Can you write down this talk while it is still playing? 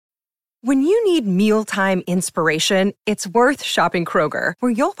When you need mealtime inspiration, it's worth shopping Kroger,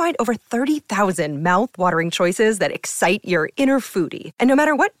 where you'll find over 30,000 mouth-watering choices that excite your inner foodie. And no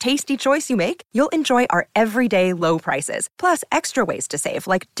matter what tasty choice you make, you'll enjoy our everyday low prices, plus extra ways to save,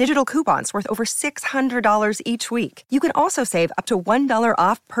 like digital coupons worth over $600 each week. You can also save up to $1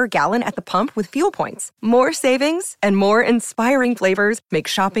 off per gallon at the pump with fuel points. More savings and more inspiring flavors make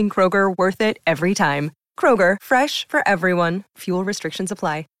shopping Kroger worth it every time. Kroger, fresh for everyone. Fuel restrictions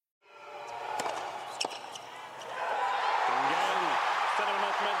apply.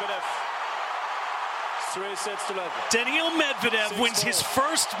 Daniil Medvedev wins his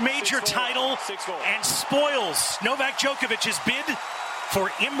first major title and spoils Novak Djokovic's bid for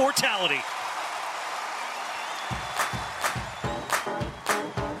immortality.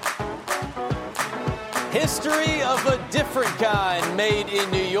 History of a different kind made in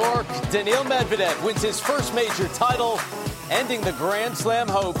New York. Daniil Medvedev wins his first major title, ending the Grand Slam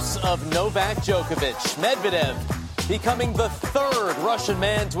hopes of Novak Djokovic. Medvedev becoming the third Russian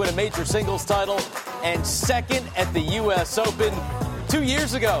man to win a major singles title and second at the U.S. Open. 2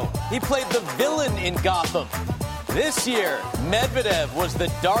 years ago, he played the villain in Gotham. This year, Medvedev was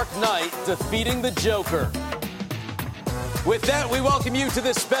the Dark Knight, defeating the Joker. With that, we welcome you to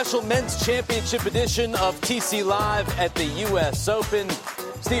this special men's championship edition of TC Live at the U.S. Open.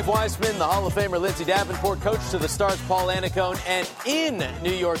 Steve Weissman, the Hall of Famer Lindsay Davenport, coach to the Stars Paul Annacone, and in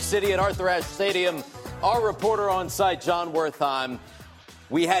New York City at Arthur Ashe Stadium, our reporter on site, John Wertheim.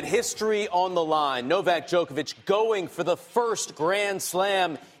 We had history on the line. Novak Djokovic going for the first Grand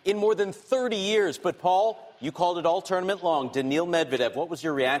Slam in more than 30 years. But, Paul, you called it all tournament long. Daniil Medvedev, what was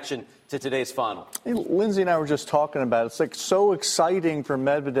your reaction to today's final? Hey, Lindsay and I were just talking about it. It's like so exciting for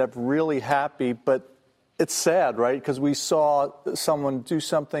Medvedev, really happy, but it's sad, right? Because we saw someone do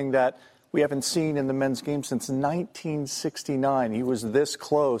something that we haven't seen in the men's game since 1969. He was this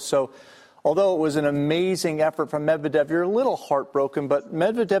close. So although it was an amazing effort from Medvedev, you're a little heartbroken, but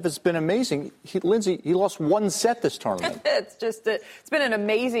Medvedev has been amazing. Lindsay, he lost one set this tournament. It's been an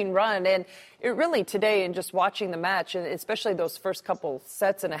amazing run. And it really today, and just watching the match, and especially those first couple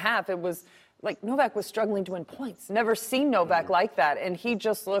sets and a half, it was like Novak was struggling to win points. Never seen Novak like that. And he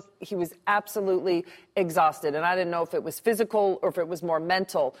just looked, he was absolutely exhausted. And I didn't know if it was physical or if it was more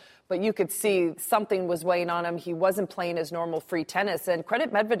mental. But you could see something was weighing on him. He wasn't playing his normal free tennis. And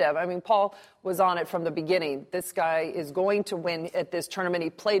credit Medvedev. I mean, Paul was on it from the beginning. This guy is going to win at this tournament.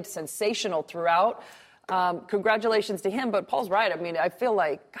 He played sensational throughout. Congratulations to him. But Paul's right. I mean, I feel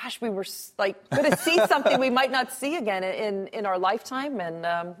like, gosh, we were going to see something we might not see again in our lifetime.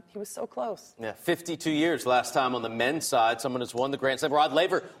 And he was so close. Yeah, 52 years last time on the men's side. Someone has won the Grand Slam. Rod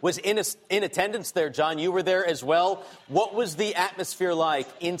Laver was in attendance there. John, you were there as well. What was the atmosphere like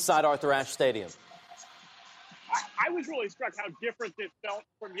inside Arthur Ashe Stadium? I was really struck how different this felt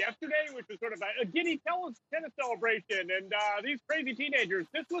from yesterday, which was sort of a giddy tennis celebration and these crazy teenagers.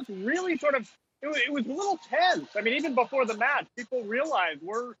 This was really sort of, it was a little tense. I mean, even before the match, people realized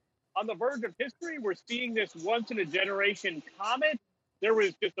we're on the verge of history. We're seeing this once-in-a-generation comet. There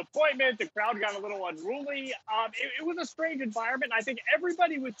was disappointment. The crowd got a little unruly. It was a strange environment. I think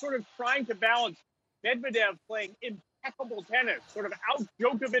everybody was sort of trying to balance Medvedev playing impeccable tennis, sort of out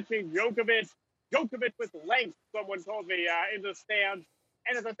Djokovicing Djokovic with length, someone told me, in the stands.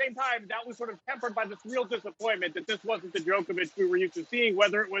 And at the same time, that was sort of tempered by this real disappointment that this wasn't the Djokovic we were used to seeing,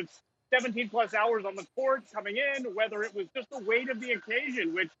 whether it was 17-plus hours on the court coming in, whether it was just the weight of the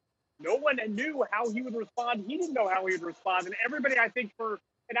occasion, which no one knew how he would respond. He didn't know how he would respond. And everybody, I think, for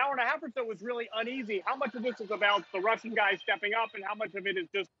an hour and a half or so was really uneasy. How much of this is about the Russian guy stepping up and how much of it is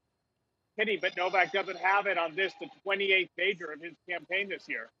just pity, but Novak doesn't have it on this, the 28th major of his campaign this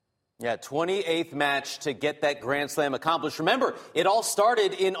year. Yeah, 28th match to get that Grand Slam accomplished. Remember, it all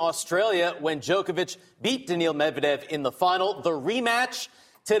started in Australia when Djokovic beat Daniil Medvedev in the final. The rematch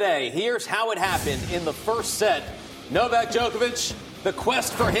today. Here's how it happened in the first set. Novak Djokovic, the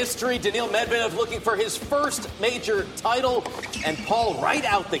quest for history. Daniil Medvedev looking for his first major title. And Paul, right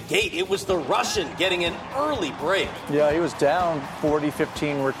out the gate, it was the Russian getting an early break. Yeah, he was down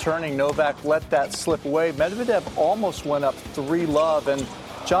 40-15 returning. Novak let that slip away. Medvedev almost went up 3-love. And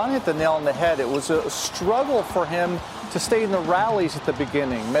John hit the nail on the head. It was a struggle for him to stay in the rallies at the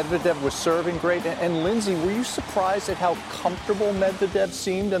beginning. Medvedev was serving great. And Lindsay, were you surprised at how comfortable Medvedev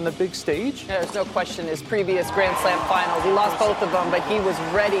seemed on the big stage? Yeah, there's no question. His previous Grand Slam finals, he lost both of them, but he was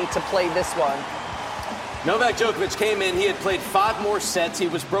ready to play this one. Novak Djokovic came in. He had played 5 more sets. He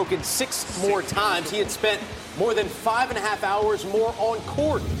was broken 6 more times. He had spent more than 5.5 hours more on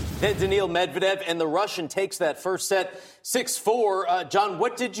court than Daniil Medvedev, and the Russian takes that first set 6-4. John,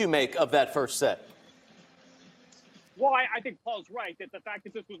 what did you make of that first set? Well, I think Paul's right that the fact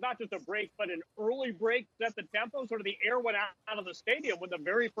that this was not just a break, but an early break set the tempo. Sort of the air went out of the stadium when the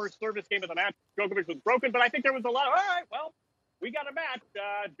very first service game of the match, Djokovic was broken. But I think there was a lot of, all right, well, we got a match.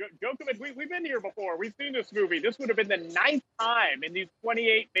 Djokovic, we've been here before. We've seen this movie. This would have been the 9th time in these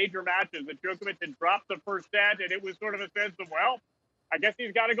 28 major matches that Djokovic had dropped the first set. And it was sort of a sense of, well, I guess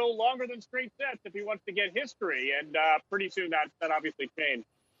he's got to go longer than straight sets if he wants to get history. And pretty soon that obviously changed.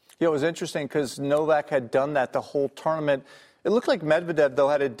 Yeah, it was interesting because Novak had done that the whole tournament. It looked like Medvedev, though,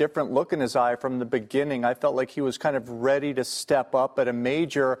 had a different look in his eye from the beginning. I felt like he was kind of ready to step up at a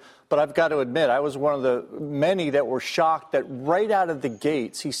major. But I've got to admit, I was one of the many that were shocked that right out of the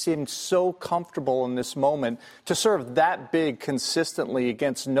gates, he seemed so comfortable in this moment to serve that big consistently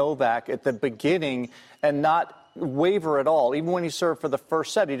against Novak at the beginning and not waver at all. Even when he served for the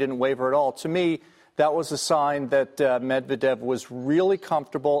first set, he didn't waver at all. To me, that was a sign that Medvedev was really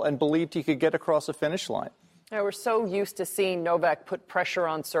comfortable and believed he could get across the finish line. Yeah, we're so used to seeing Novak put pressure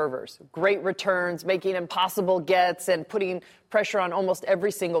on servers. Great returns, making impossible gets, and putting pressure on almost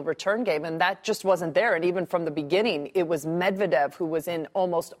every single return game. And that just wasn't there. And even from the beginning, it was Medvedev who was in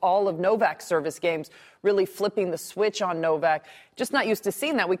almost all of Novak's service games, really flipping the switch on Novak. Just not used to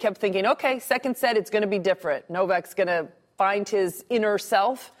seeing that. We kept thinking, okay, second set, it's going to be different. Novak's going to find his inner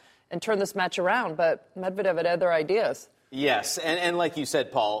self and turn this match around. But Medvedev had other ideas. Yes, and like you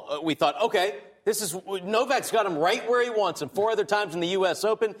said, Paul, we thought, okay, Novak's got him right where he wants him. 4 other times in the U.S.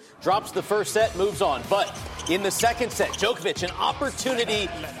 Open, drops the first set, moves on. But in the second set, Djokovic, an opportunity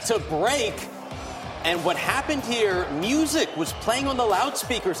to break. And what happened here, music was playing on the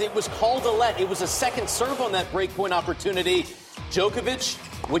loudspeakers. It was called a let. It was a second serve on that breakpoint opportunity.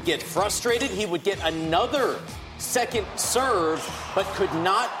 Djokovic would get frustrated. He would get another second serve, but could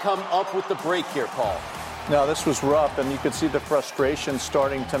not come up with the break here, Paul. No, this was rough, and you could see the frustration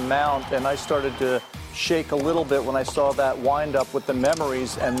starting to mount, and I started to shake a little bit when I saw that wind-up with the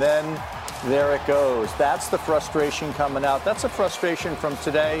memories, and then there it goes. That's the frustration coming out. That's a frustration from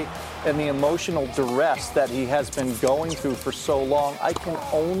today and the emotional duress that he has been going through for so long. I can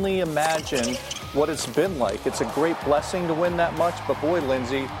only imagine what it's been like. It's a great blessing to win that much, but boy,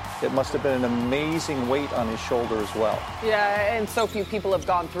 Lindsay, it must have been an amazing weight on his shoulder as well. Yeah, and so few people have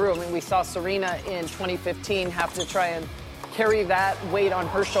gone through. I mean, we saw Serena in 2015 have to try and carry that weight on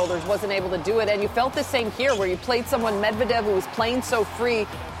her shoulders, wasn't able to do it. And you felt the same here where you played someone, Medvedev, who was playing so free,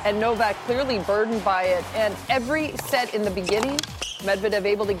 and Novak clearly burdened by it. And every set in the beginning, Medvedev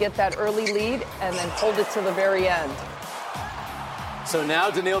able to get that early lead and then hold it to the very end. So now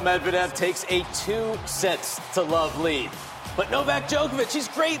Daniil Medvedev takes a 2 sets to love lead. But Novak Djokovic, he's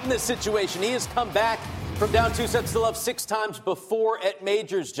great in this situation. He has come back from down 2 sets to love 6 times before at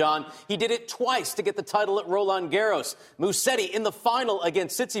majors, John. He did it twice to get the title at Roland Garros. Musetti in the final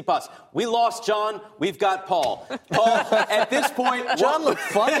against Tsitsipas. We lost, John. We've got Paul. Paul, at this point... John looked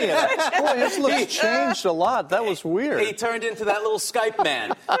funny. Boy, his looks changed a lot. That was weird. He turned into that little Skype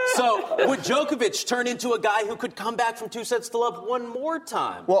man. So would Djokovic turn into a guy who could come back from 2 sets to love one more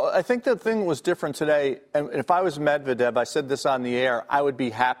time? Well, I think the thing was different today, and if I was Medvedev, I said this on the air, I would be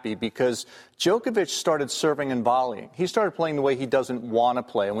happy because Djokovic started serving and volleying. He started playing the way he doesn't want to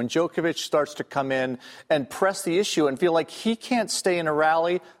play. And when Djokovic starts to come in and press the issue and feel like he can't stay in a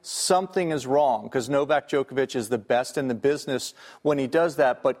rally, something is wrong, because Novak Djokovic is the best in the business when he does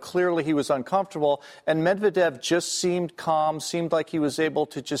that. But clearly he was uncomfortable, and Medvedev just seemed calm, seemed like he was able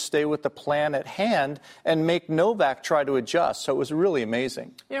to just stay with the plan at hand and make Novak try to adjust. So it was really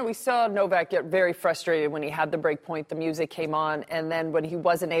amazing. You know, we saw Novak get very frustrated when he had the break point, the music came on, and then when he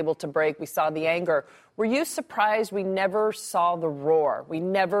wasn't able to break, we saw the anger. Were you surprised we never saw the roar? We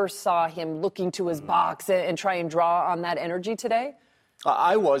never saw him looking to his box and try and draw on that energy today?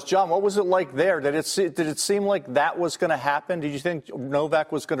 I was. John, what was it like there? Did it seem like that was going to happen? Did you think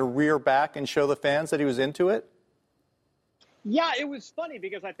Novak was going to rear back and show the fans that he was into it? Yeah, it was funny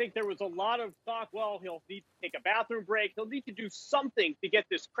because I think there was a lot of talk, well, he'll need to take a bathroom break. He'll need to do something to get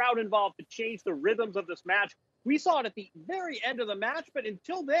this crowd involved to change the rhythms of this match. We saw it at the very end of the match, but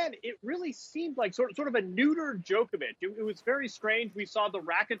until then, it really seemed like sort of a neutered Djokovic. It was very strange. We saw the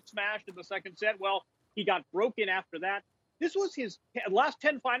racket smash in the second set. Well, he got broken after that. This was his last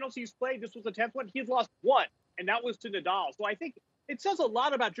 10 finals he's played. This was the 10th one. He's lost 1, and that was to Nadal. So I think it says a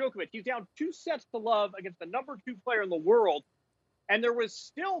lot about Djokovic. He's down 2 sets to love against the number 2 player in the world. And there was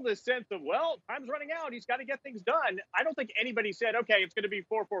still this sense of, well, time's running out. He's got to get things done. I don't think anybody said, okay, it's going to be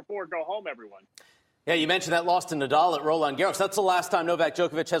 4-4-4, go home, everyone. Yeah, you mentioned that loss to Nadal at Roland Garros. That's the last time Novak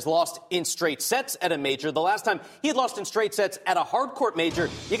Djokovic has lost in straight sets at a major. The last time he had lost in straight sets at a hardcourt major,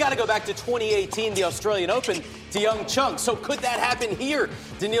 you got to go back to 2018, the Australian Open, to Young Chung. So could that happen here?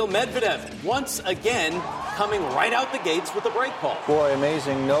 Daniil Medvedev, once again, coming right out the gates with a break ball. Boy,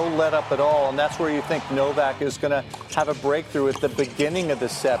 amazing. No let up at all. And that's where you think Novak is going to have a breakthrough at the beginning of the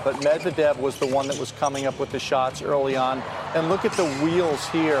set. But Medvedev was the one that was coming up with the shots early on. And look at the wheels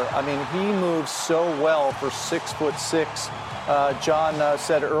here. I mean, he moves so well for 6'6". John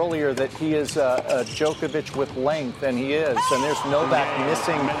said earlier that he is a Djokovic with length, and he is. And there's Novak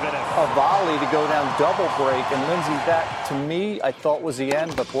missing a volley to go down double break. And Lindsay, that to me, I thought was the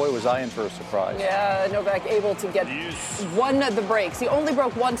end, but boy, was I in for a surprise. Yeah, Novak able to get one of the breaks. He only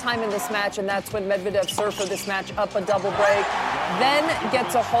broke one time in this match, and that's when Medvedev served for this match up a double break. Then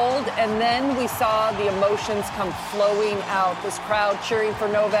gets a hold, and then we saw the emotions come flowing out. This crowd cheering for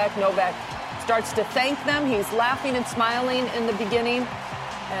Novak. Novak starts to thank them. He's laughing and smiling in the beginning,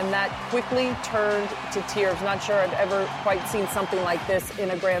 and that quickly turned to tears. Not sure I've ever quite seen something like this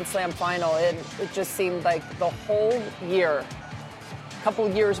in a Grand Slam final. It just seemed like the whole year, a couple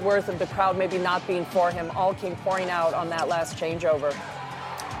of years worth of the crowd maybe not being for him, all came pouring out on that last changeover.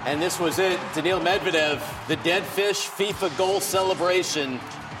 And this was it. Daniil Medvedev, the dead fish FIFA goal celebration.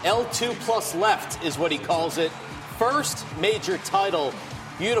 L2 plus left is what he calls it. First major title.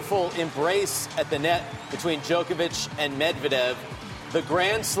 Beautiful embrace at the net between Djokovic and Medvedev. The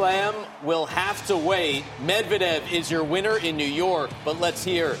Grand Slam will have to wait. Medvedev is your winner in New York, but let's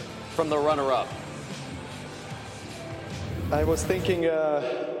hear from the runner-up. I was thinking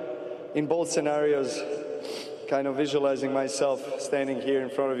in both scenarios, kind of visualizing myself standing here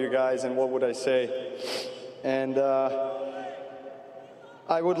in front of you guys and what would I say. And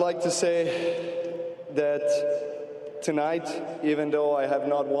I would like to say that tonight, even though I have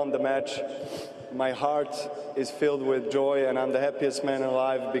not won the match, my heart is filled with joy, and I'm the happiest man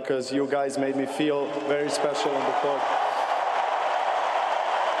alive because you guys made me feel very special on the court.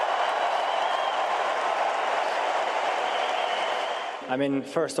 I mean,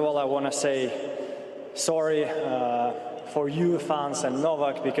 first of all, I want to say sorry for you fans and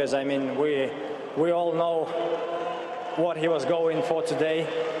Novak, because, I mean, we all know what he was going for today.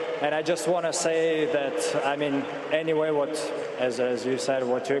 And I just want to say that, I mean, anyway, as you said,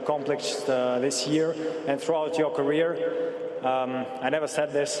 what you accomplished this year and throughout your career, I never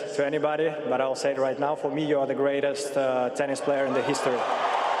said this to anybody, but I'll say it right now. For me, you are the greatest tennis player in the history.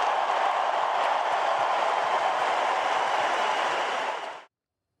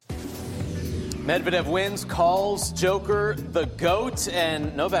 Medvedev wins, calls Joker the GOAT,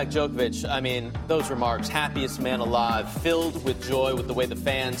 and Novak Djokovic, I mean, those remarks, happiest man alive, filled with joy with the way the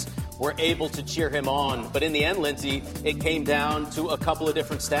fans were able to cheer him on. But in the end, Lindsay, it came down to a couple of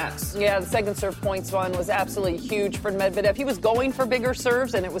different stats. Yeah, the second serve points one was absolutely huge for Medvedev. He was going for bigger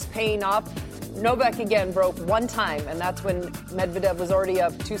serves, and it was paying off. Novak again broke one time, and that's when Medvedev was already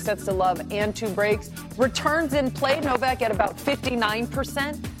up 2-0 and 2 breaks. Returns in play, Novak at about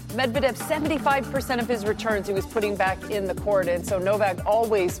 59%. Medvedev, 75% of his returns he was putting back in the court, and so Novak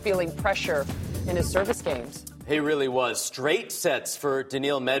always feeling pressure in his service games. He really was. Straight sets for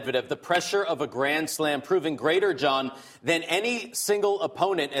Daniil Medvedev. The pressure of a Grand Slam proving greater, John, than any single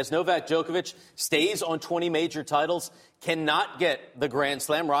opponent as Novak Djokovic stays on 20 major titles, cannot get the Grand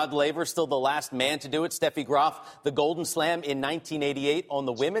Slam. Rod Laver still the last man to do it. Steffi Graf, the Golden Slam in 1988 on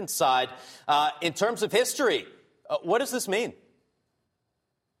the women's side. In terms of history, what does this mean?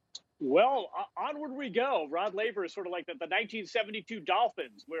 Well, onward we go. Rod Laver is sort of like the 1972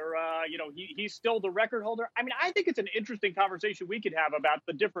 Dolphins, where, he's still the record holder. I mean, I think it's an interesting conversation we could have about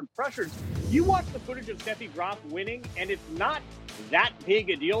the different pressures. You watch the footage of Steffi Graf winning, and it's not that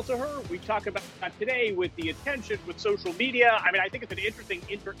big a deal to her. We talk about that today with the attention, with social media. I mean, I think it's an interesting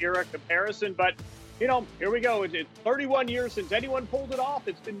inter-era comparison, but, here we go. It's 31 years since anyone pulled it off.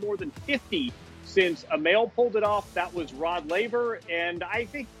 It's been more than 50 since a male pulled it off. That was Rod Laver. And I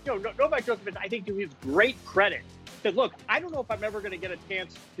think, Novak Djokovic, I think to his great credit, said, look, I don't know if I'm ever going to get a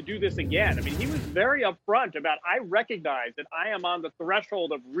chance to do this again. I mean, he was very upfront about, I recognize that I am on the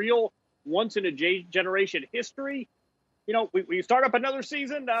threshold of real once-in-a-generation history. We start up another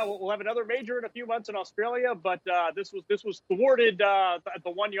season. We'll have another major in a few months in Australia, but this was thwarted at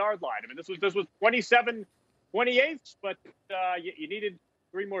the 1 yard line. I mean, this was 27/28, but you needed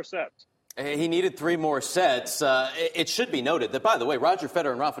 3 more sets. He needed 3 more sets. It should be noted that, by the way, Roger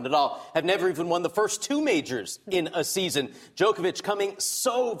Federer and Rafa Nadal have never even won the first 2 majors in a season. Djokovic coming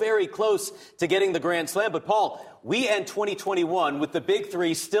so very close to getting the Grand Slam. But, Paul, we end 2021 with the big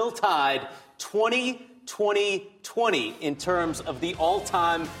 3 still tied 20 2020 in terms of the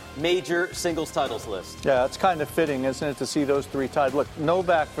all-time major singles titles list. Yeah, it's kind of fitting, isn't it, to see those three tied. Look,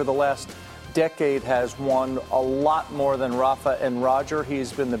 Novak for the last decade has won a lot more than Rafa and Roger.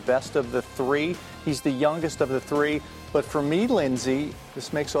 He's been the best of the three. He's the youngest of the three. But for me, Lindsay,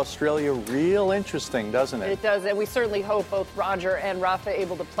 this makes Australia real interesting, doesn't it? It does, and we certainly hope both Roger and Rafa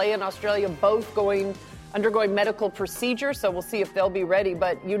able to play in Australia, both undergoing medical procedure, so we'll see if they'll be ready.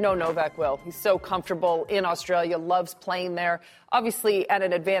 But you know Novak will. He's so comfortable in Australia, loves playing there. Obviously at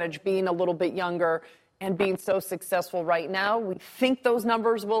an advantage being a little bit younger and being so successful right now. We think those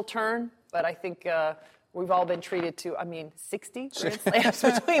numbers will turn, but I think we've all been treated to, 60 Grand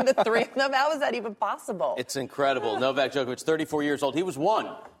Slams between the three of them. How is that even possible? It's incredible. Novak Djokovic, 34 years old. He was one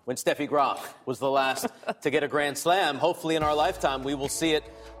when Steffi Graf was the last to get a Grand Slam. Hopefully in our lifetime we will see it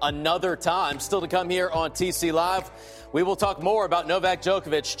another time. Still to come here on TC Live, we will talk more about Novak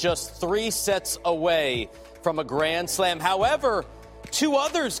Djokovic just 3 sets away from a Grand Slam. However, 2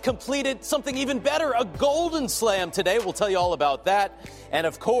 others completed something even better, a Golden Slam today. We'll tell you all about that. And,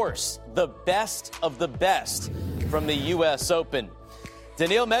 of course, the best of the best from the U.S. Open.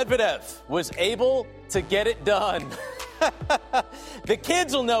 Daniil Medvedev was able to get it done. The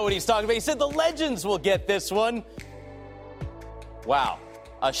kids will know what he's talking about. He said the legends will get this one. Wow,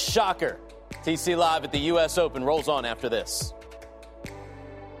 a shocker. TC Live at the U.S. Open rolls on after this.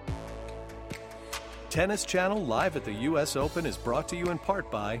 Tennis Channel Live at the U.S. Open is brought to you in part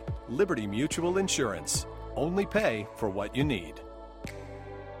by Liberty Mutual Insurance. Only pay for what you need.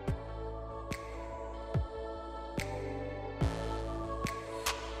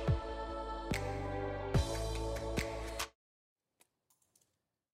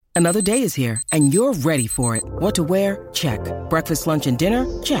 Another day is here, and you're ready for it. What to wear? Check. Breakfast, lunch, and dinner?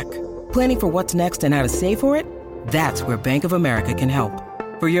 Check. Planning for what's next and how to save for it? That's where Bank of America can help.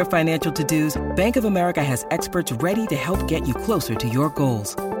 For your financial to-dos, Bank of America has experts ready to help get you closer to your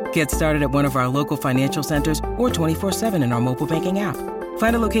goals. Get started at one of our local financial centers or 24/7 in our mobile banking app.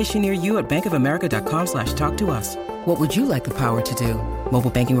 Find a location near you at bankofamerica.com/talktous. What would you like the power to do? Mobile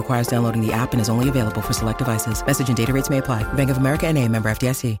banking requires downloading the app and is only available for select devices. Message and data rates may apply. Bank of America N.A., member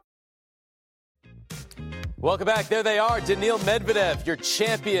FDIC. Welcome back. There they are. Daniil Medvedev, your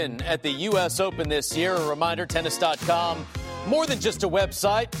champion at the U.S. Open this year. A reminder, tennis.com. More than just a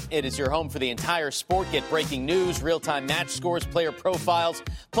website, it is your home for the entire sport. Get breaking news, real-time match scores, player profiles,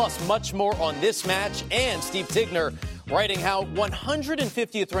 plus much more on this match. And Steve Tigner writing how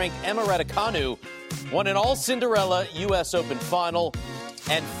 150th ranked Emma Raducanu won an all-Cinderella U.S. Open final.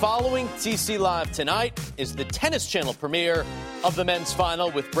 And following TC Live tonight is the Tennis Channel premiere of the men's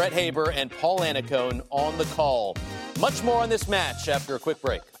final with Brett Haber and Paul Annacone on the call. Much more on this match after a quick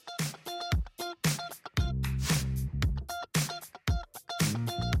break.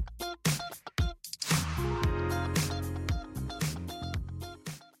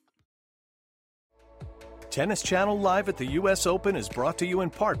 Tennis Channel Live at the U.S. Open is brought to you in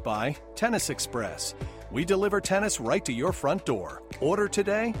part by Tennis Express. We deliver tennis right to your front door. Order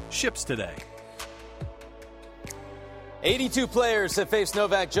today, ships today. 82 players have faced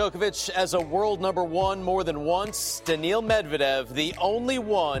Novak Djokovic as a world number one more than once. Daniil Medvedev, the only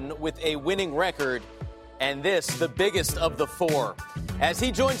one with a winning record, and this, the biggest of the 4. As he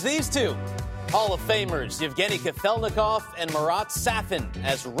joins these 2 Hall of Famers, Yevgeny Kafelnikov and Marat Safin,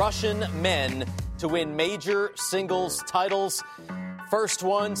 as Russian men to win major singles titles. First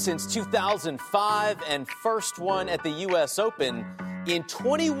one since 2005 and first one at the U.S. Open in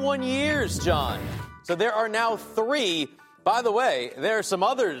 21 years, John. So there are now 3. By the way, there are some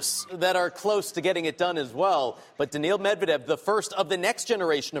others that are close to getting it done as well. But Daniil Medvedev, the first of the next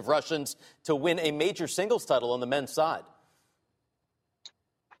generation of Russians to win a major singles title on the men's side.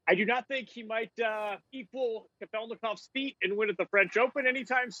 I do not think he might equal Kafelnikov's feat and win at the French Open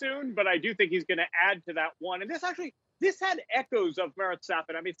anytime soon, but I do think he's going to add to that one. And this had echoes of Marat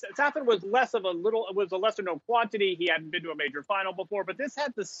Safin. I mean, Safin was a lesser known quantity. He hadn't been to a major final before, but this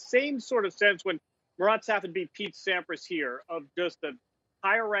had the same sort of sense when Marat Safin beat Pete Sampras here, of just a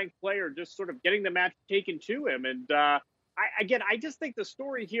higher ranked player just sort of getting the match taken to him. And I just think the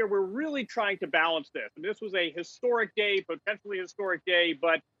story here, we're really trying to balance this. And this was a historic day, potentially historic day,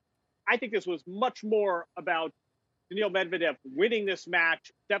 but I think this was much more about Daniil Medvedev winning this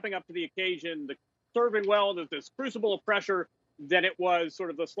match, stepping up to the occasion, serving well, this crucible of pressure, than it was sort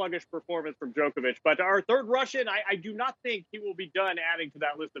of the sluggish performance from Djokovic. But our third Russian, I do not think he will be done adding to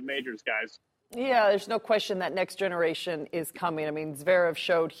that list of majors, guys. Yeah, there's no question that next generation is coming. I mean, Zverev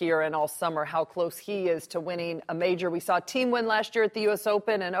showed here and all summer how close he is to winning a major. We saw Thiem win last year at the U.S.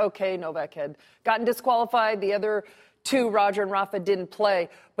 Open, and okay, Novak had gotten disqualified. The other 2, Roger and Rafa didn't play.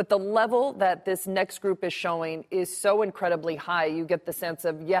 But the level that this next group is showing is so incredibly high. You get the sense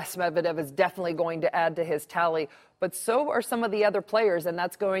of, yes, Medvedev is definitely going to add to his tally, but so are some of the other players, and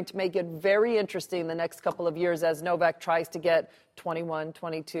that's going to make it very interesting the next couple of years as Novak tries to get 21,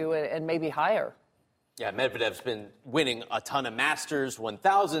 22, and maybe higher. Yeah, Medvedev's been winning a ton of Masters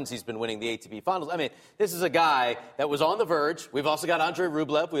 1000s. He's been winning the ATP Finals. I mean, this is a guy that was on the verge. We've also got Andrei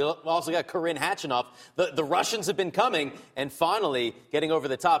Rublev. We've also got Karin Khachanov. The Russians have been coming and finally getting over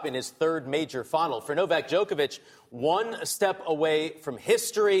the top in his third major final. For Novak Djokovic, one step away from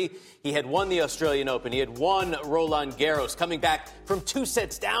history. He had won the Australian Open. He had won Roland Garros, coming back from 2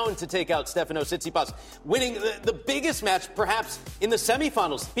 sets down to take out Stefanos Tsitsipas, winning the biggest match perhaps in the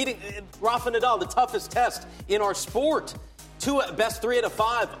semifinals, beating Rafa Nadal, the toughest test in our sport. Best 3 out of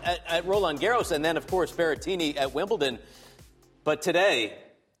 5 at Roland Garros, and then, of course, Berrettini at Wimbledon. But today,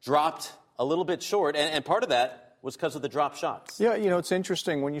 dropped a little bit short, and part of that was because of the drop shots. Yeah, you know, it's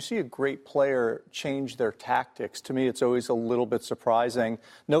interesting. When you see a great player change their tactics, to me, it's always a little bit surprising.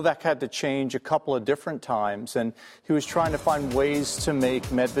 Novak had to change a couple of different times, and he was trying to find ways to make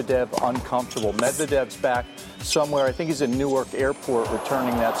Medvedev uncomfortable. Medvedev's back somewhere. I think he's at Newark Airport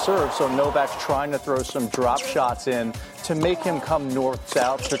returning that serve. So Novak's trying to throw some drop shots in to make him come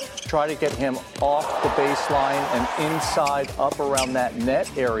north-south, to try to get him off the baseline and inside, up around that net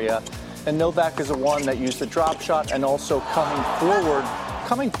area. And Novak is the one that used the drop shot and also coming forward.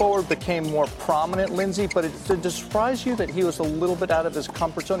 Coming forward became more prominent, Lindsay, but did it surprise you that he was a little bit out of his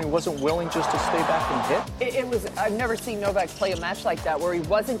comfort zone? He wasn't willing just to stay back and hit? I've never seen Novak play a match like that where he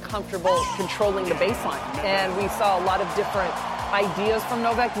wasn't comfortable controlling the baseline. And we saw a lot of different ideas from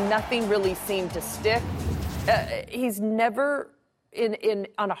Novak. Nothing really seemed to stick. He's never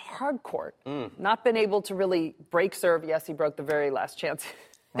on a hard court not been able to really break serve. Yes, he broke the very last chance.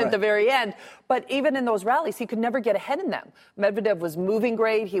 At the very end. But even in those rallies, he could never get ahead in them. Medvedev was moving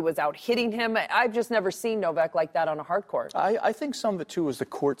great. He was out hitting him. I've just never seen Novak like that on a hard court. I think some of it, too, is the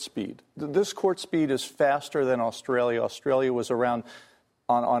court speed. This court speed is faster than Australia. Australia was around,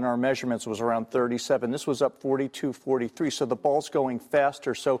 on our measurements, was around 37. This was up 42, 43. So the ball's going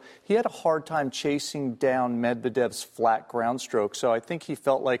faster. So he had a hard time chasing down Medvedev's flat ground stroke. So I think he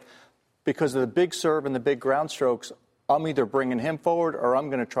felt like because of the big serve and the big ground strokes, I'm either bringing him forward or I'm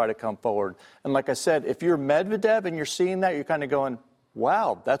going to try to come forward. And like I said, if you're Medvedev and you're seeing that, you're kind of going,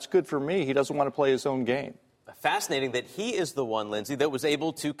 wow, that's good for me. He doesn't want to play his own game. Fascinating that he is the one, Lindsay, that was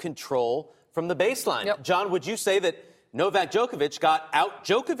able to control from the baseline. Yep. John, would you say that Novak Djokovic got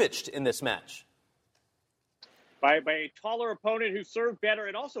out-Djokovic'd in this match? By a taller opponent who served better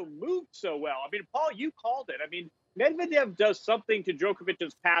and also moved so well. I mean, Paul, you called it. I mean, Medvedev does something to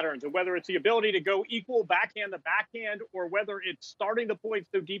Djokovic's patterns, and whether it's the ability to go equal backhand to backhand or whether it's starting the point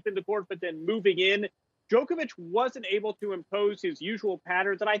so deep in the court but then moving in, Djokovic wasn't able to impose his usual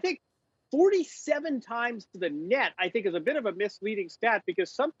patterns. And I think 47 times to the net, I think, is a bit of a misleading stat because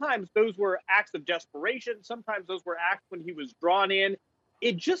sometimes those were acts of desperation. Sometimes those were acts when he was drawn in.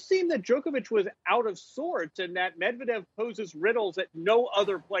 It just seemed that Djokovic was out of sorts and that Medvedev poses riddles that no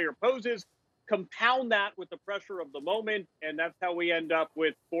other player poses. Compound that with the pressure of the moment, and that's how we end up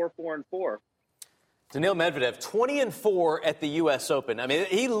with 4-4-4. Daniil Medvedev, 20-4 at the U.S. Open. I mean,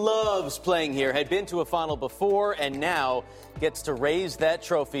 he loves playing here, had been to a final before, and now gets to raise that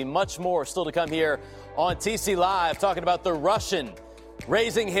trophy. Much more still to come here on TC Live, talking about the Russian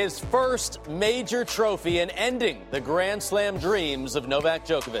raising his first major trophy and ending the Grand Slam dreams of Novak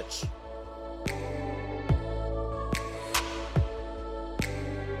Djokovic.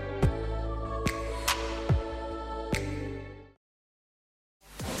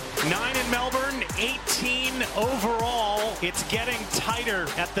 Melbourne, 18 overall. It's getting tighter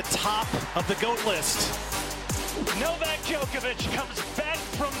at the top of the GOAT list. Novak Djokovic comes back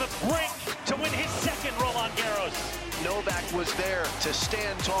from the brink to win his second Roland Garros. Novak was there to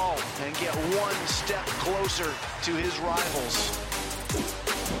stand tall and get one step closer to his rivals.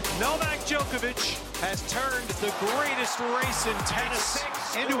 Novak Djokovic has turned the greatest race in tennis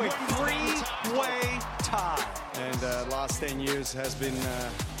into a three-way tie. And last 10 years has been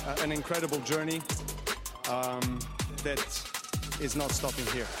an incredible journey that is not stopping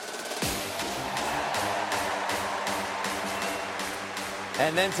here.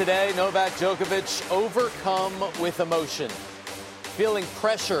 And then today, Novak Djokovic overcome with emotion, feeling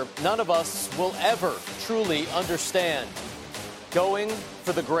pressure none of us will ever truly understand. Going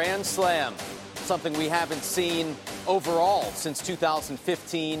for the Grand Slam, something we haven't seen overall since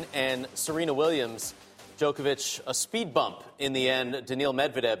 2015 and Serena Williams Djokovic a speed bump in the end. Daniil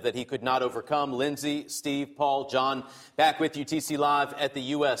Medvedev that he could not overcome. Lindsay, Steve, Paul, John, back with you, TC Live at the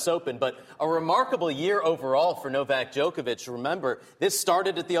U.S. Open. But a remarkable year overall for Novak Djokovic. Remember, this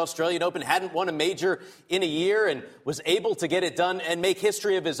started at the Australian Open, hadn't won a major in a year, and was able to get it done and make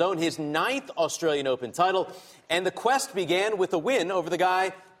history of his own, his 9th Australian Open title. And the quest began with a win over the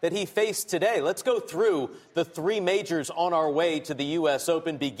guy that he faced today. Let's go through the 3 majors on our way to the U.S.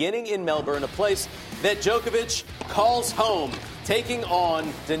 Open, beginning in Melbourne, a place that Djokovic calls home, taking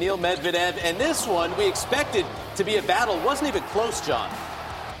on Daniil Medvedev. And this one we expected to be a battle. Wasn't even close, John.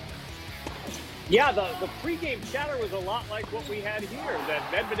 Yeah, the pregame chatter was a lot like what we had here, that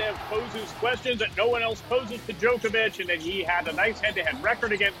Medvedev poses questions that no one else poses to Djokovic, and that he had a nice head-to-head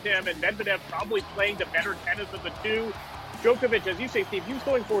record against him, and Medvedev probably playing the better tennis of the two. Djokovic, as you say, Steve, he was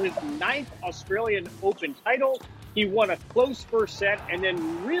going for his 9th Australian Open title. He won a close first set and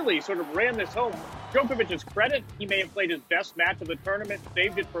then really sort of ran this home. Djokovic's credit, he may have played his best match of the tournament,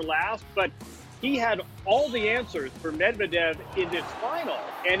 saved it for last, but he had all the answers for Medvedev in this final.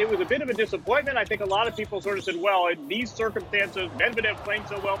 And it was a bit of a disappointment. I think a lot of people sort of said, well, in these circumstances, Medvedev playing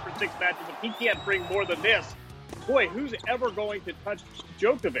so well for 6 matches, if he can't bring more than this, boy, who's ever going to touch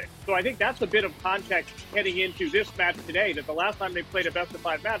Djokovic? So I think that's a bit of context heading into this match today, that the last time they played a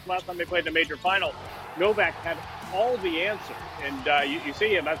best-of-5 match, last time they played a major final, Novak had all the answers. And you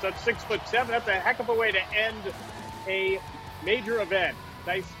see him, that's 6'7". That's a heck of a way to end a major event.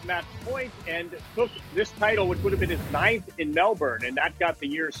 Nice match point, and took this title, which would have been his 9th in Melbourne, and that got the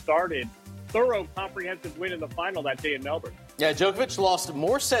year started. Thorough, comprehensive win in the final that day in Melbourne. Yeah, Djokovic lost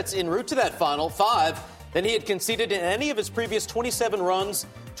more sets en route to that final, 5, than he had conceded in any of his previous 27 runs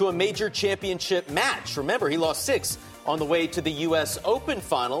to a major championship match. Remember, he lost 6 on the way to the U.S. Open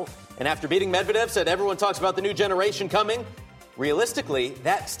final. And after beating Medvedev, said everyone talks about the new generation coming. Realistically,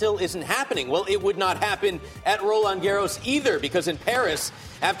 that still isn't happening. Well, it would not happen at Roland Garros either, because in Paris,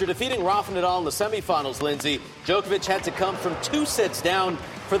 after defeating Rafa Nadal in the semifinals, Lindsay, Djokovic had to come from 2 sets down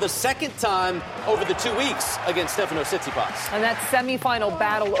for the second time over the 2 weeks against Stefanos Tsitsipas. And that semifinal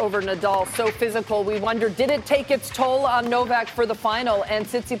battle over Nadal, so physical. We wonder, did it take its toll on Novak for the final? And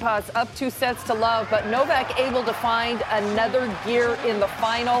Tsitsipas up 2 sets to love, but Novak able to find another gear in the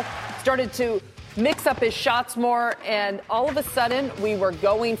final, started to mix up his shots more, and all of a sudden, we were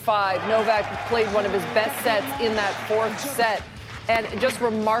going 5. Novak played one of his best sets in that 4th set. And just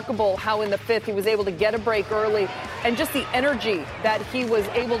remarkable how in the 5th he was able to get a break early, and just the energy that he was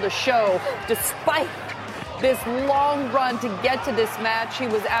able to show despite this long run to get to this match. He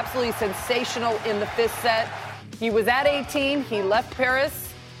was absolutely sensational in the 5th set. He was at 18. He left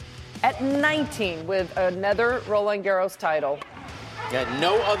Paris at 19 with another Roland Garros title. Yeah,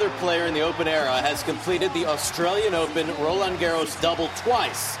 no other player in the Open era has completed the Australian Open Roland Garros double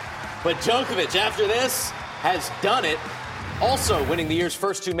twice. But Djokovic, after this, has done it. Also winning the year's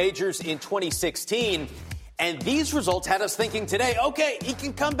first 2 majors in 2016. And these results had us thinking today, okay, he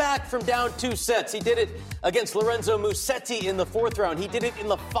can come back from down 2 sets. He did it against Lorenzo Musetti in the 4th round. He did it in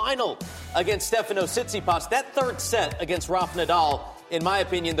the final against Stefanos Tsitsipas. That 3rd set against Rafa Nadal, in my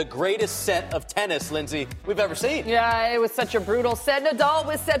opinion, the greatest set of tennis, Lindsay, we've ever seen. Yeah, it was such a brutal set. Nadal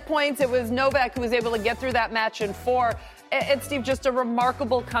with set points. It was Novak who was able to get through that match in 4. And, Steve, just a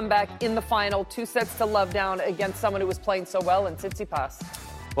remarkable comeback in the final. 2 sets to love down against someone who was playing so well in Tsitsipas.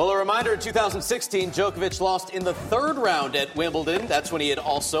 Well, a reminder, in 2016, Djokovic lost in the 3rd round at Wimbledon. That's when he had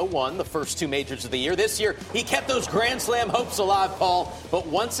also won the first 2 majors of the year. This year, he kept those Grand Slam hopes alive, Paul, but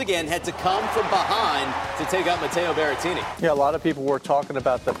once again had to come from behind to take out Matteo Berrettini. Yeah, a lot of people were talking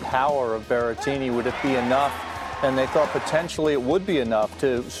about the power of Berrettini. Would it be enough? And they thought potentially it would be enough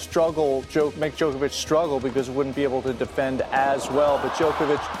to make Djokovic struggle, because he wouldn't be able to defend as well. But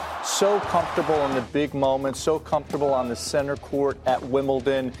Djokovic, so comfortable in the big moments, so comfortable on the center court at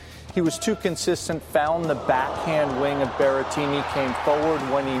Wimbledon. He was too consistent, found the backhand wing of Berrettini, came forward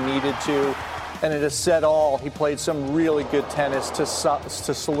when he needed to. And it has said all. He played some really good tennis to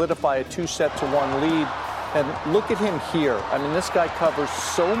solidify a 2-1 lead. And look at him here. I mean, this guy covers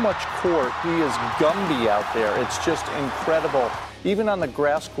so much court. He is Gumby out there. It's just incredible. Even on the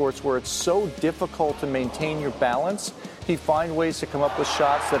grass courts where it's so difficult to maintain your balance, he finds ways to come up with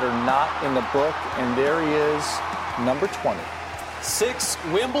shots that are not in the book. And there he is, number 20.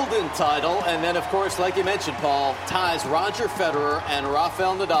 6th Wimbledon title, and then, of course, like you mentioned, Paul, ties Roger Federer and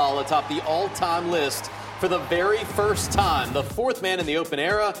Rafael Nadal atop the all-time list for the very first time. The 4th man in the Open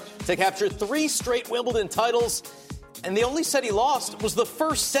era to capture 3 straight Wimbledon titles. And the only set he lost was the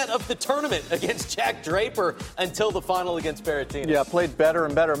first set of the tournament against Jack Draper until the final against Berrettini. Yeah, played better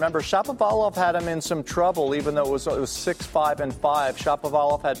and better. Remember, Shapovalov had him in some trouble, even though it was 6-5 and 5.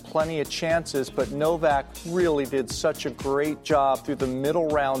 Shapovalov had plenty of chances, but Novak really did such a great job through the middle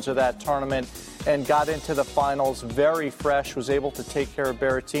rounds of that tournament and got into the finals very fresh, was able to take care of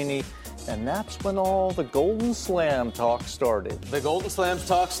Berrettini. And that's when all the Golden Slam talk started. The Golden Slams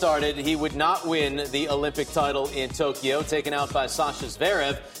talk started. He would not win the Olympic title in Tokyo, taken out by Sasha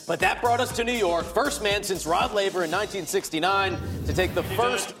Zverev. But that brought us to New York. First man since Rod Laver in 1969 to take the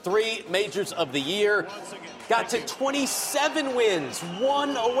first 3 majors of the year. Got to 27 wins,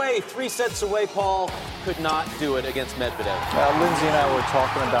 1 away, 3 sets away. Paul could not do it against Medvedev. Lindsay and I were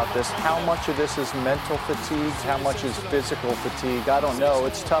talking about this. How much of this is mental fatigue? How much is physical fatigue? I don't know.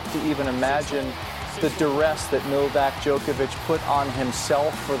 It's tough to even imagine the duress that Novak Djokovic put on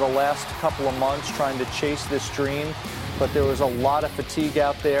himself for the last couple of months trying to chase this dream. But there was a lot of fatigue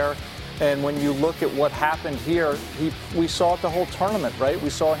out there. And when you look at what happened here, we saw it the whole tournament, right? We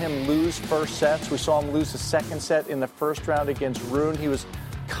saw him lose first sets. We saw him lose the second set in the first round against Rune. He was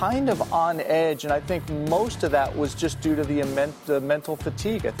kind of on edge, and I think most of that was just due to the mental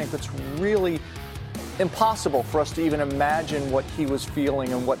fatigue. I think it's really impossible for us to even imagine what he was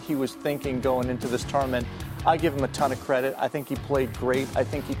feeling and what he was thinking going into this tournament. I give him a ton of credit. I think he played great. I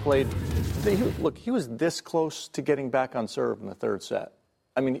think he was this close to getting back on serve in the third set.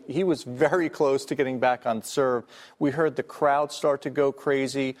 I mean, he was very close to getting back on serve. We heard the crowd start to go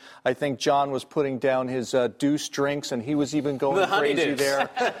crazy. I think John was putting down his deuce drinks, and he was even going crazy there.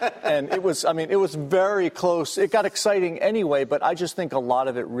 And it was very close. It got exciting anyway, but I just think a lot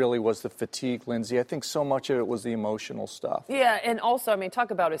of it really was the fatigue, Lindsay. I think so much of it was the emotional stuff. Yeah, and also,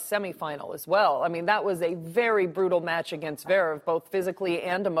 talk about his semifinal as well. That was a very brutal match against Zverev, both physically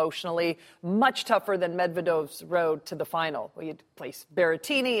and emotionally. Much tougher than Medvedev's road to the final. He had to place Berrettini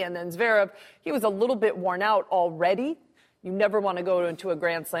and then Zverev. He was a little bit worn out already. You never want to go into a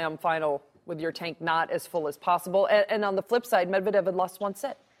Grand Slam final with your tank not as full as possible. And on the flip side, Medvedev had lost 1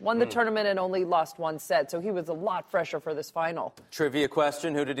 set. Won the tournament and only lost 1 set. So he was a lot fresher for this final. Trivia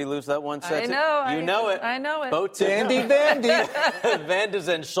question. Who did he lose that 1 set to? You know it. I know it. Vandy. Van de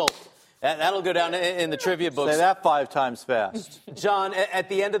Zandschulp. That'll go down in the trivia books. Say that 5 times fast. John, at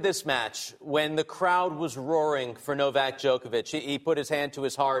the end of this match, when the crowd was roaring for Novak Djokovic, he put his hand to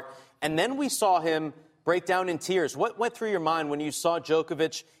his heart, and then we saw him break down in tears. What went through your mind when you saw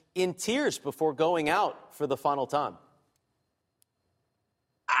Djokovic in tears before going out for the final time?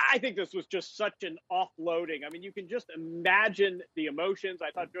 I think this was just such an offloading. You can just imagine the emotions. I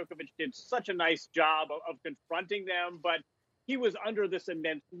thought Djokovic did such a nice job of confronting them, but he was under this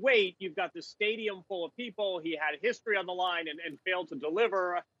immense weight. You've got the stadium full of people. He had history on the line and failed to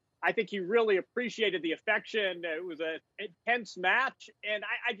deliver. I think he really appreciated the affection. It was an intense match, and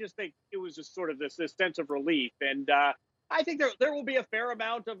I just think it was just sort of this sense of relief. And I think there will be a fair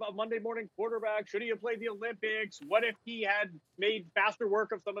amount of a Monday morning quarterback. Should he have played the Olympics? What if he had made faster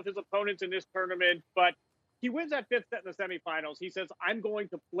work of some of his opponents in this tournament? But he wins that 5th set in the semifinals. He says, I'm going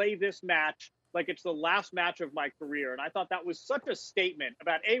to play this match like it's the last match of my career. And I thought that was such a statement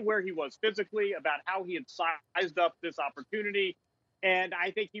about, where he was physically, about how he had sized up this opportunity. And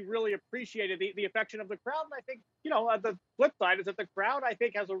I think he really appreciated the affection of the crowd. And I think, the flip side is that the crowd, I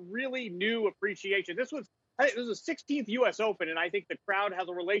think, has a really new appreciation. This was the 16th U.S. Open, and I think the crowd has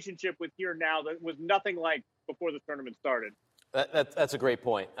a relationship with here now that was nothing like before the tournament started. That's a great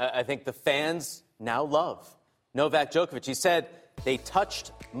point. I think the fans now love Novak Djokovic. He said, they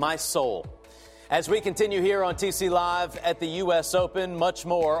touched my soul. As we continue here on TC Live at the U.S. Open, much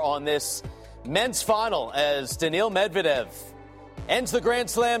more on this men's final as Daniil Medvedev ends the Grand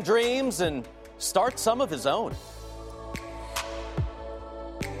Slam dreams and starts some of his own.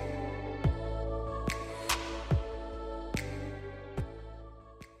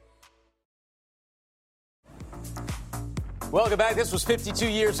 Welcome back. This was 52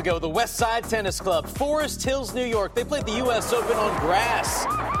 years ago. The West Side Tennis Club, Forest Hills, New York. They played the U.S. Open on grass.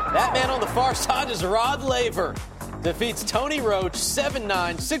 That man on the far side is Rod Laver. Defeats Tony Roach 7-9,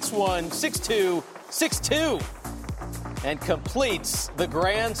 6-1, 6-2, 6-2. And completes the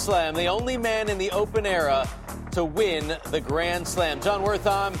Grand Slam. The only man in the Open era to win the Grand Slam. John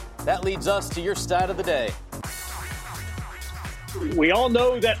Wertheim, that leads us to your stat of the day. We all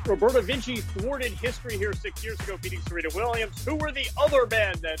know that Roberto Vinci thwarted history here 6 years ago, beating Serena Williams. Who were the other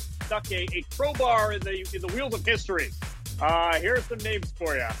men that stuck a crowbar in the wheels of history? Here are some names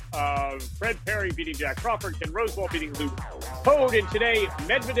for you. Fred Perry beating Jack Crawford, Ken Rosewall beating Luke Hode, and today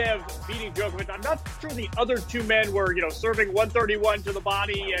Medvedev beating Djokovic. I'm not sure the other two men were, serving 131 to the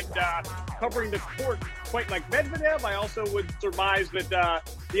body and covering the court quite like Medvedev. I also would surmise that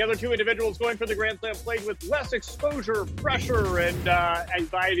the other two individuals going for the Grand Slam played with less exposure, pressure, and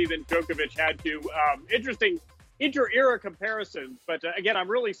anxiety than Djokovic had to. Interesting inter-era comparisons, but again, I'm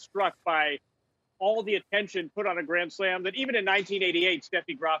really struck by all the attention put on a Grand Slam that even in 1988,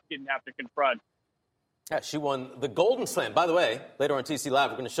 Steffi Graf didn't have to confront. Yeah, she won the Golden Slam. By the way, later on TC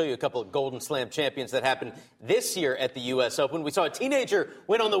Live, we're going to show you a couple of Golden Slam champions that happened this year at the U.S. Open. We saw a teenager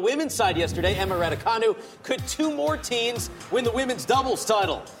win on the women's side yesterday, Emma Raducanu. Could two more teens win the women's doubles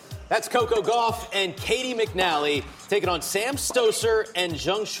title? That's Coco Gauff and Katie McNally taking on Sam Stosur and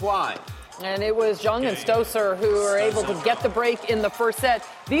Zheng Shuai. And it was Zheng and Stosur who were able to get the break in the first set.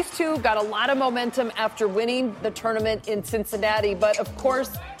 These two got a lot of momentum after winning the tournament in Cincinnati. But, of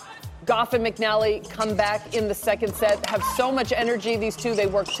course, Gauff and McNally come back in the second set, have so much energy, these two. They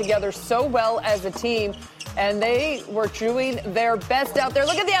work together so well as a team, and they were doing their best out there.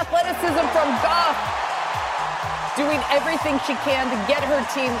 Look at the athleticism from Gauff, doing everything she can to get her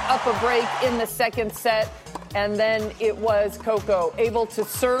team up a break in the second set. And then it was Coco able to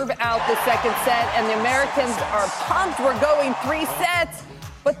serve out the second set, and the Americans are pumped. We're going 3 sets.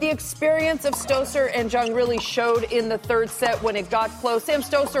 But the experience of Stosur and Zheng really showed in the third set when it got close. Sam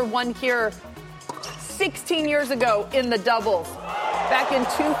Stosur won here 16 years ago in the doubles. Back in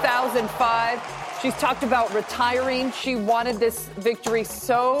 2005, she's talked about retiring. She wanted this victory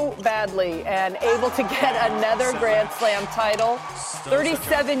so badly and able to get another Grand Slam title.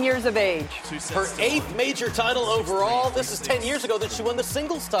 37 years of age. Her 8th major title overall. This is 10 years ago that she won the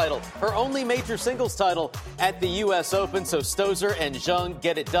singles title. Her only major singles title at the U.S. Open. So Stosur and Zheng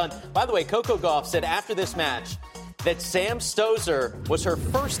get it done. By the way, Coco Gauff said after this match that Sam Stosur was her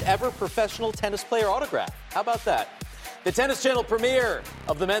first ever professional tennis player autograph. How about that? The Tennis Channel premiere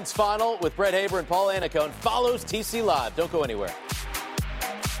of the men's final with Brett Haber and Paul Annacone follows TC Live. Don't go anywhere.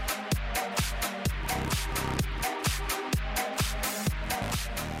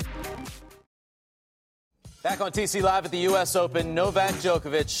 Back on TC Live at the U.S. Open, Novak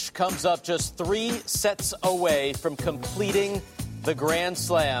Djokovic comes up just 3 sets away from completing the Grand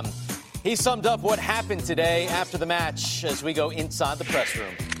Slam. He summed up what happened today after the match as we go inside the press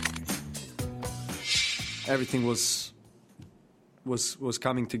room. Everything was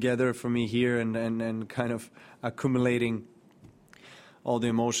coming together for me here and kind of accumulating all the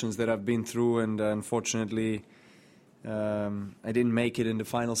emotions that I've been through. And unfortunately, I didn't make it in the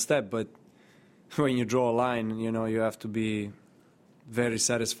final step, but when you draw a line, you have to be very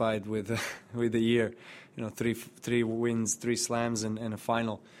satisfied with the year. 3 wins, 3 slams, and a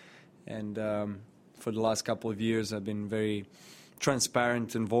final. And for the last couple of years, I've been very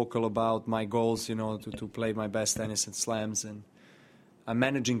transparent and vocal about my goals, to play my best tennis and slams. And I'm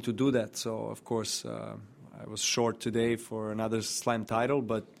managing to do that. So, of course, I was short today for another slam title,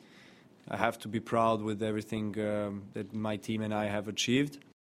 but I have to be proud with everything that my team and I have achieved.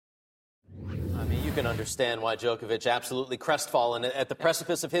 I mean, you can understand why Djokovic absolutely crestfallen at the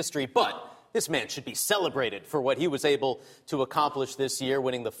precipice of history, but this man should be celebrated for what he was able to accomplish this year,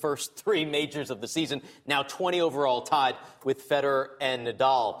 winning the first 3 majors of the season, now 20 overall, tied with Federer and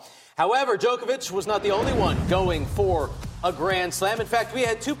Nadal. However, Djokovic was not the only one going for a Grand Slam. In fact, we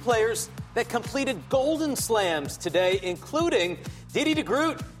had 2 players that completed Golden Slams today, including Didi de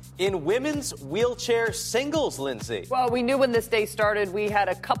Groot in women's wheelchair singles, Lindsay. Well, we knew when this day started we had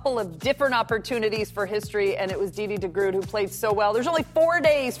a couple of different opportunities for history, and it was Didi de Groot who played so well. There's only 4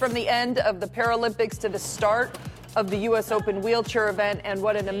 days from the end of the Paralympics to the start of the U.S. Open wheelchair event, and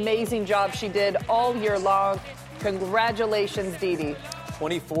what an amazing job she did all year long. Congratulations, Didi.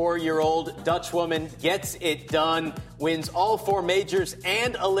 24-year-old Dutch woman gets it done, wins all 4 majors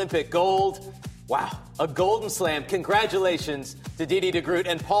and Olympic gold. Wow, a Golden Slam. Congratulations to Didi de Groot.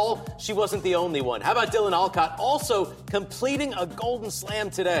 And Paul, she wasn't the only one. How about Dylan Alcott also completing a Golden Slam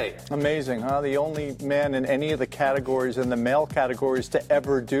today? Amazing, huh? The only man in any of the categories, in the male categories, to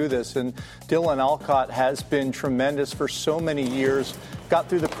ever do this. And Dylan Alcott has been tremendous for so many years. Got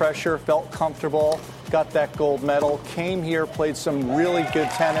through the pressure, felt comfortable, got that gold medal, came here, played some really good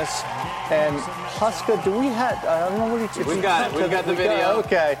tennis. And Huska, do we have, I don't know what We've got it. We've got the video.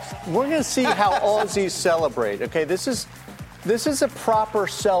 Okay. We're going to see how Aussies celebrate. Okay, this is a proper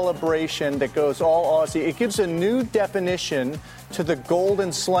celebration that goes all Aussie. It gives a new definition to the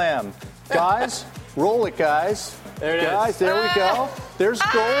Golden Slam. Guys, roll it, guys. There it is. Guys, there we go. There's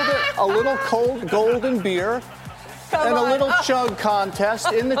gold, a little cold golden beer. and a little chug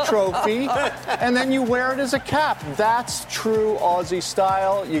contest in the trophy, and then you wear it as a cap. That's true Aussie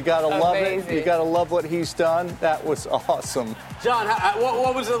style. You got to love it. You got to love what he's done. That was awesome. John,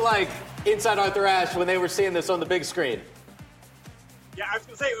 what was it like inside Arthur Ashe when they were seeing this on the big screen? Yeah, I was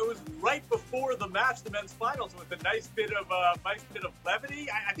going to say, it was right before the match, the men's finals, with a nice bit of levity.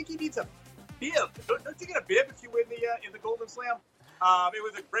 I think he needs a bib. Don't you get a bib if you win in the Golden Slam? It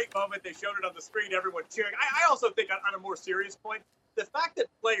was a great moment. They showed it on the screen, everyone cheering. I also think, on a more serious point, the fact that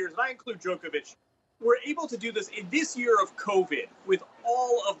players, and I include Djokovic, were able to do this in this year of COVID with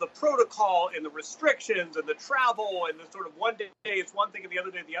all of the protocol and the restrictions and the travel and the sort of one day it's one thing and the other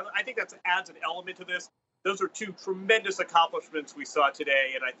day the other. I think that adds an element to this. Those are two tremendous accomplishments we saw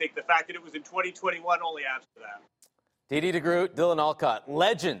today, and I think the fact that it was in 2021 only adds to that. Didi DeGroot, Dylan Alcott,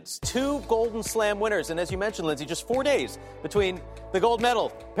 legends, 2 Golden Slam winners. And as you mentioned, Lindsay, just 4 days between the gold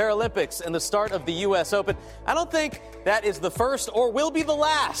medal, Paralympics, and the start of the U.S. Open. I don't think that is the first or will be the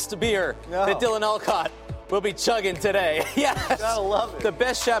last beer that Dylan Alcott will be chugging today. Yes. Gotta love it. The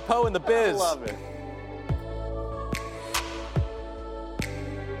best chapeau in the biz. I love it.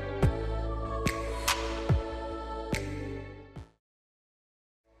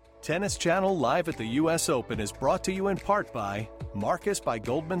 Tennis Channel Live at the U.S. Open is brought to you in part by Marcus by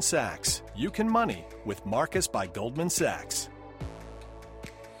Goldman Sachs. You can money with Marcus by Goldman Sachs.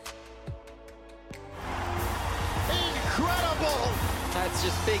 Incredible! That's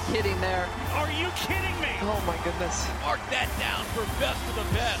just big hitting there. Are you kidding me? Oh my goodness. Mark that down for best of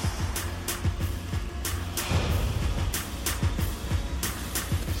the best.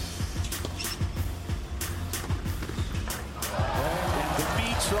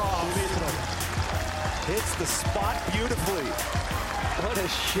 Hits the spot beautifully. What a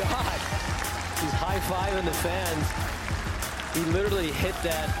shot. He's high-fiving the fans. He literally hit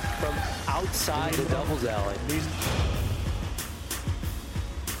that from outside the doubles alley.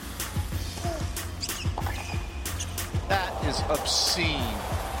 That is obscene.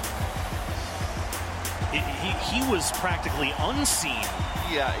 He was practically unseen.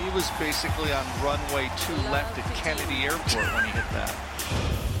 Yeah, he was basically on runway 2 left at Kennedy Airport when he hit that.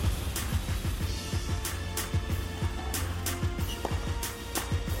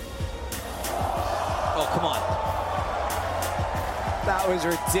 Oh, come on. That was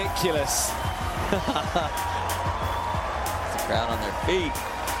ridiculous. The crowd on their feet.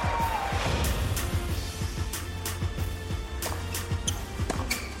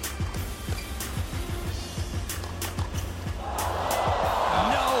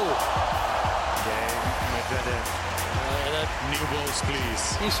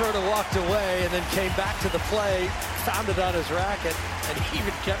 Please. He sort of walked away and then came back to the play, found it on his racket, and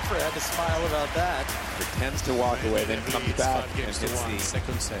even Kepfer had to smile about that. Pretends to walk away, then comes back and hits the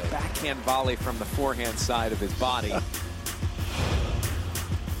second backhand volley from the forehand side of his body.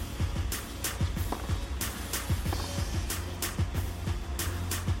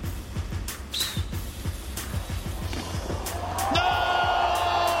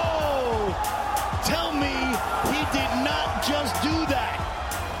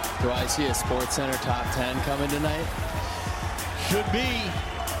 Do I see a SportsCenter top 10 coming tonight? Should be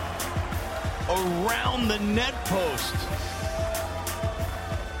around the net post.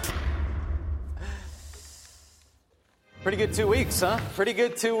 Pretty good 2 weeks, huh? Pretty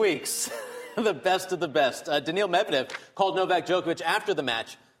good 2 weeks. The best of the best. Daniil Medvedev called Novak Djokovic after the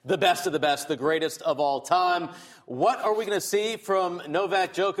match the best of the best, the greatest of all time. What are we going to see from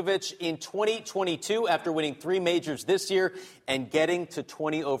Novak Djokovic in 2022 after winning 3 majors this year and getting to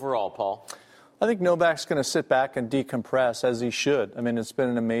 20 overall, Paul? I think Novak's going to sit back and decompress, as he should. I mean, it's been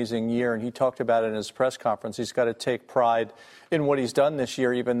an amazing year, and he talked about it in his press conference. He's got to take pride in what he's done this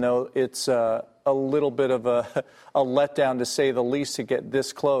year, even though it's a little bit of a letdown, to say the least, to get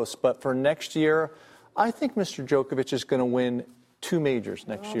this close. But for next year, I think Mr. Djokovic is going to win 2 majors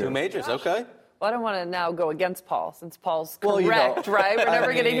next year. 2 majors, okay. Well, I don't want to now go against Paul, since Paul's correct, right? We're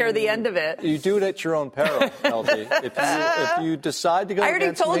never going to hear the end of it. You do it at your own peril, LD. If you decide to go against me... I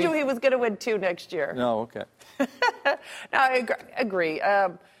already told you he was going to win 2 next year. No, okay. No, I agree.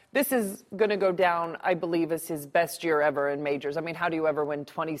 This is going to go down, I believe, as his best year ever in majors. I mean, how do you ever win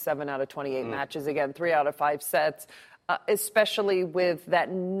 27 out of 28 matches again, 3 out of 5 sets, especially with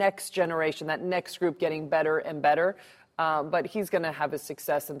that next generation, that next group getting better and better. But he's going to have his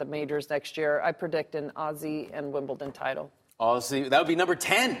success in the majors next year. I predict an Aussie and Wimbledon title. Aussie, that would be number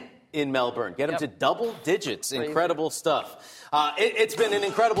 10 in Melbourne. Get him to double digits. Crazy. Incredible stuff. It's been an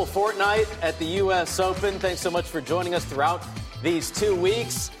incredible fortnight at the U.S. Open. Thanks so much for joining us throughout these 2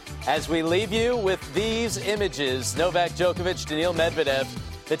 weeks. As we leave you with these images, Novak Djokovic, Daniil Medvedev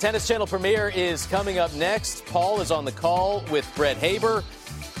The Tennis Channel premiere is coming up next. Paul is on the call with Brett Haber.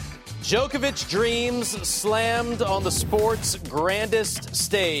 Djokovic dreams slammed on the sport's grandest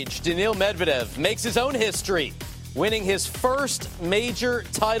stage. Daniil Medvedev makes his own history, winning his first major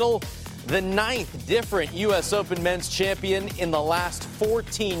title, the 9th different U.S. Open men's champion in the last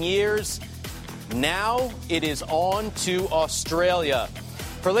 14 years. Now it is on to Australia.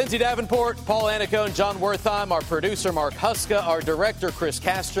 For Lindsay Davenport, Paul Annacone, John Wertheim, our producer Mark Huska, our director Chris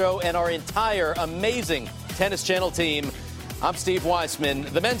Castro, and our entire amazing Tennis Channel team, I'm Steve Weissman.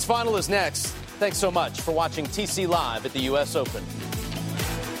 The men's final is next. Thanks so much for watching TC Live at the U.S. Open.